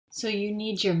So you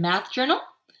need your math journal,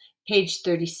 page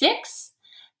 36.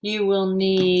 You will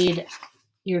need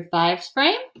your 5s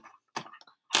frame,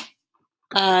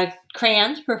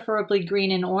 crayons, preferably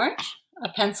green and orange, a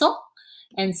pencil,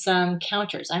 and some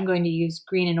counters. I'm going to use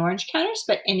green and orange counters,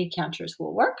 but any counters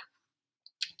will work.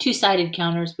 Two-sided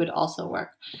counters would also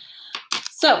work.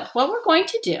 So what we're going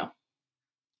to do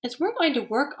is we're going to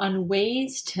work on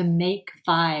ways to make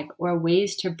 5 or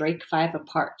ways to break 5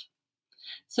 apart.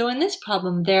 So in this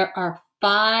problem, there are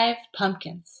 5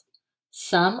 pumpkins.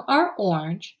 Some are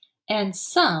orange and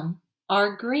some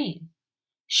are green.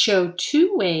 Show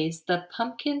 2 ways the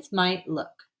pumpkins might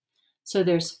look. So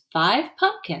there's 5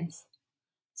 pumpkins.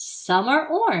 Some are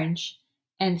orange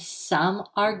and some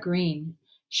are green.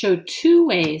 Show 2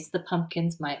 ways the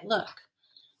pumpkins might look.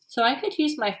 So I could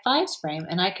use my 5s frame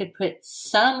and I could put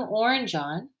some orange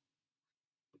on,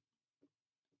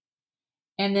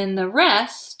 and then the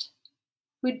rest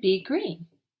would be green.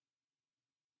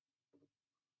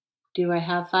 Do I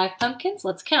have 5 pumpkins?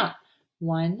 Let's count.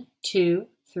 1, 2,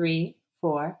 3,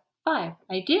 4, 5.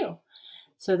 I do.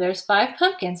 So there's 5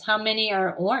 pumpkins. How many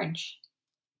are orange?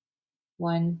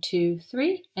 1, 2,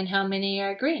 3. And how many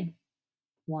are green?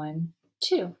 1,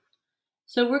 2.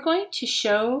 So we're going to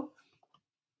show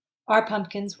our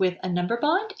pumpkins with a number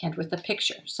bond and with a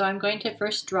picture. So I'm going to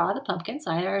first draw the pumpkins.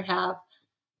 I have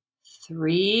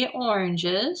 3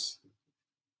 oranges.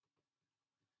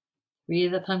 3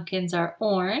 of the pumpkins are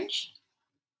orange.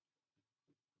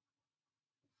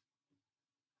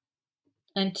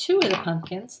 And 2 of the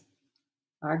pumpkins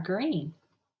are green.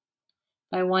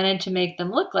 If I wanted to make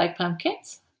them look like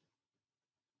pumpkins,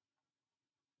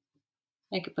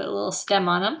 I could put a little stem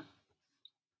on them.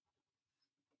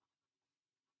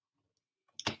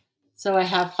 So I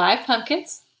have 5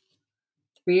 pumpkins,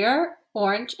 3 are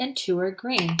orange and 2 are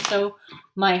green. So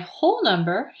my whole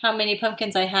number, how many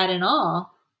pumpkins I had in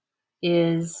all,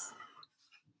 is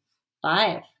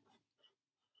 5.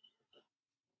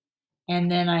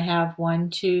 And then I have 1,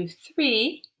 2,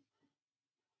 3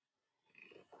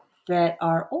 that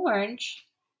are orange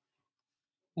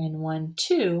and 1,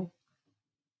 2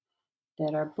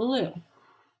 that are blue.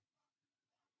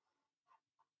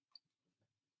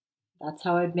 That's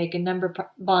how I'd make a number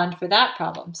bond for that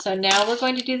problem. So now we're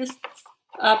going to do this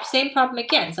same problem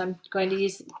again. So I'm going to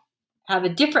have a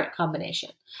different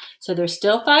combination. So there's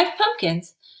still 5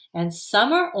 pumpkins, and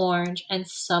some are orange and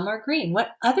some are green.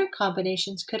 What other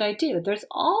combinations could I do? There's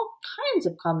all kinds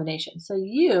of combinations. So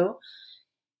you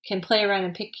can play around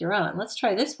and pick your own. Let's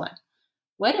try this one.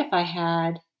 What if I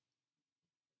had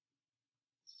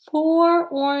 4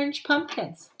 orange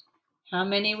pumpkins? How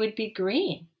many would be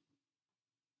green?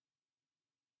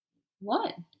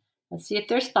 1. Let's see if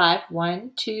there's 5.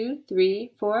 1, 2,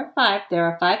 3, 4, 5. There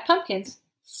are 5 pumpkins.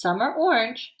 Some are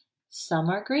orange, some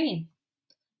are green.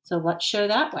 So let's show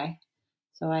that way.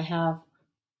 So I have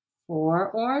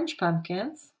 4 orange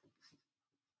pumpkins.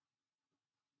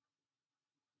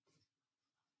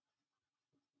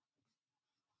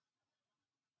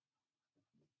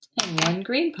 And 1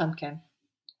 green pumpkin.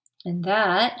 And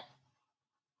that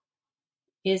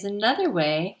is another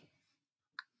way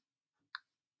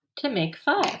to make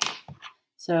 5.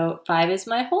 So 5 is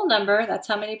my whole number. That's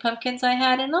how many pumpkins I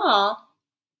had in all.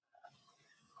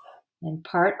 And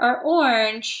part are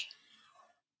orange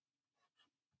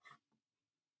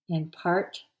and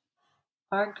part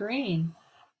are green.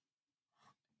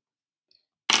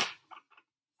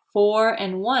 4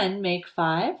 and 1 make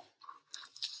 5.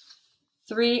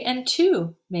 3 and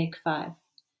 2 make 5.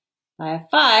 I have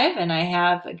 5, and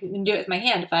I can do it with my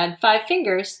hand. If I had 5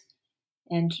 fingers,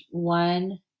 and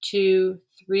 1, 2,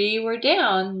 3 were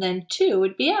down, then 2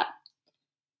 would be up.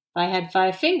 If I had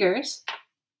 5 fingers,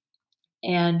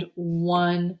 and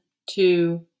 1,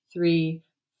 2, 3,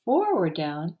 4 were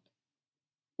down,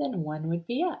 then 1 would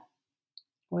be up.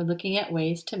 We're looking at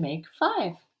ways to make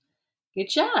 5. Good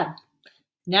job.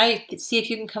 Now you can see if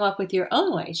you can come up with your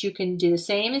own ways. You can do the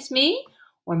same as me,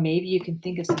 or maybe you can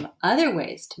think of some other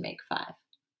ways to make 5.